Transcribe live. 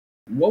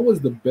What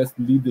was the best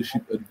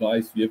leadership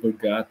advice you ever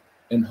got,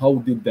 and how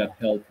did that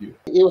help you?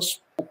 It was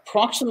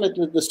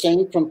approximately the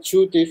same from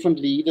two different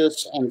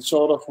leaders and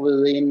sort of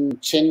within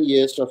 10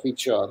 years of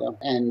each other.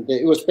 And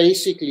it was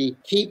basically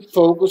keep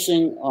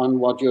focusing on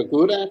what you're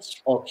good at,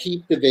 or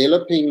keep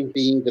developing,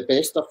 being the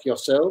best of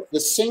yourself. The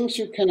things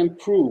you can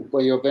improve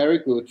where you're very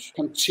good,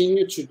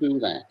 continue to do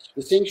that.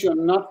 The things you're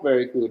not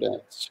very good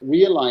at,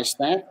 realize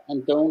that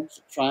and don't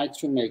try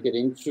to make it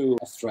into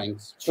a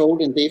strength.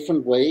 Told in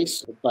different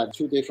ways by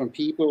two different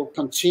people,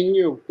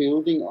 continue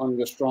building on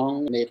your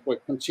strong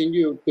network,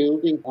 continue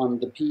building on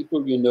the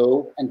people you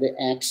know and the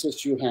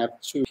access you have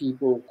to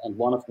people. And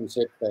one of them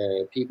said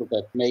the people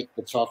that make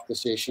the tough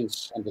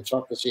decisions, and the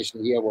tough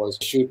decision here was,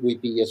 should we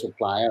be a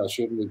supplier or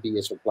shouldn't we be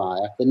a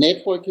supplier? The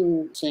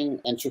networking thing,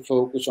 and to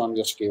focus on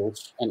your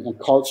skills and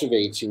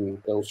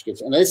cultivating those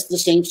skills. And that's the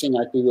same thing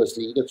I do as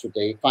leader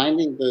today,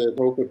 finding the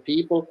appropriate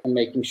people and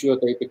making sure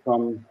they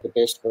become the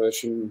best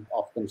version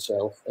of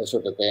themselves so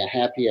that they are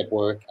happy at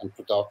work and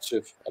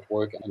productive at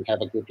work and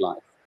have a good life.